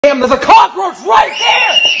Damn, there's a cockroach right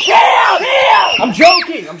there! Damn! I'm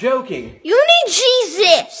joking. You need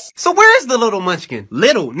Jesus! So where is the little munchkin?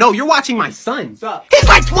 Little? No, you're watching my son. What's up? He's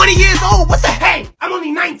like 20 years old. What the heck? Hey, I'm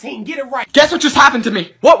only 19, get it right. Guess what just happened to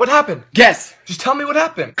me? What happened? Guess. Just tell me what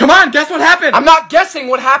happened. Come on, guess what happened? I'm not guessing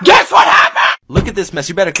what happened. Guess what happened? Look at this mess.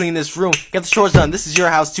 You better clean this room. Get the chores done. This is your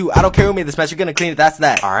house too. I don't care who made this mess. You're gonna clean it. That's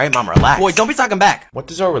that. Alright, mom, relax. Boy, don't be talking back. What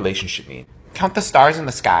does our relationship mean? Count the stars in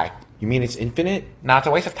the sky. You mean it's infinite? Nah, it's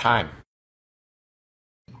a waste of time.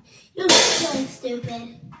 You're so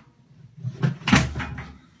stupid.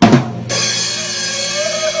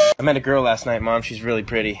 I met a girl last night, Mom. She's really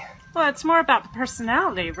pretty. Well, it's more about the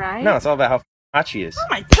personality, right? No, it's all about how hot she is. Oh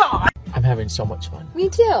my god! I'm having so much fun. Me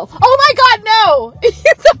too. Oh my god, no! You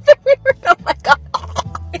thought that we were, oh my god. Oh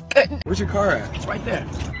my goodness. Where's your car at? It's right there.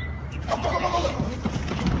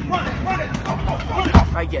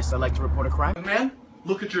 I guess I'd like to report a crime. Man,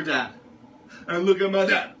 look at your dad. And look at my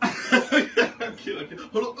dad. I'm kidding.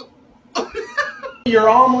 Hold on. Your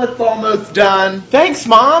omelet's almost done. Thanks,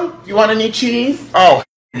 Mom. You want any cheese? Oh,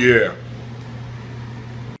 yeah.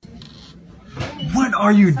 What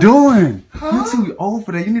are you doing? You're too old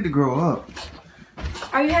for that. You need to grow up.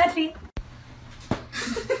 Are you happy?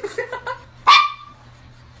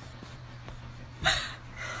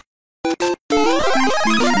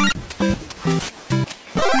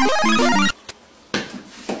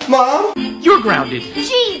 Mom? You're grounded.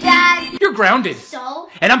 Gee, Dad. You're grounded. So?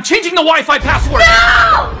 And I'm changing the Wi-Fi password.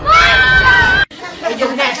 Hey,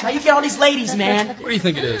 yo, Nash, how you get all these ladies, man? What do you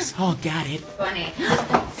think it is? Oh, got it. Funny.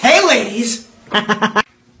 Hey, ladies!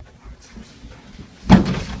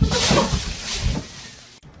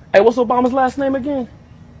 Hey, what's Obama's last name again?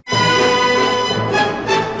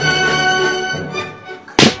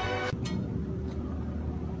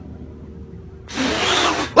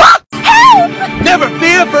 Never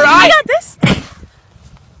fear, for I got this.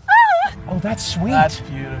 Oh, that's sweet. That's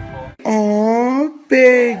beautiful. Oh,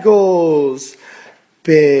 bagels.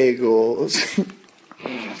 Bagels.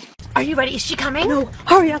 Are you ready? Is she coming? No,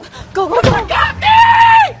 hurry up. Go, go, go. Got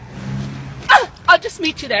me! I'll just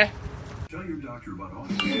meet you there. Tell your doctor about all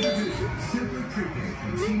Simply Treatment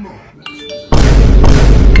from T-Mobile.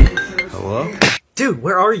 Hello? Dude,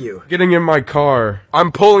 where are you? Getting in my car.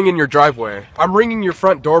 I'm pulling in your driveway. I'm ringing your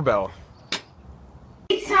front doorbell.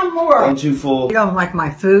 Eat some more. I'm too full. You don't like my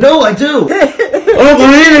food? No, I do. Oh,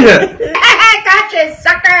 I'm eating it. Gotcha,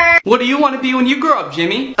 sucker. What do you want to be when you grow up,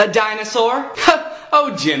 Jimmy? A dinosaur?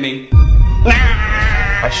 Oh, Jimmy.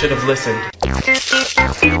 I should have listened.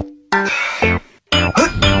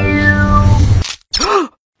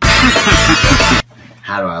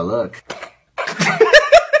 How do I look?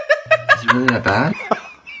 Is it really that bad?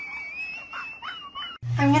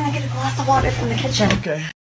 I'm gonna get a glass of water from the kitchen. Okay.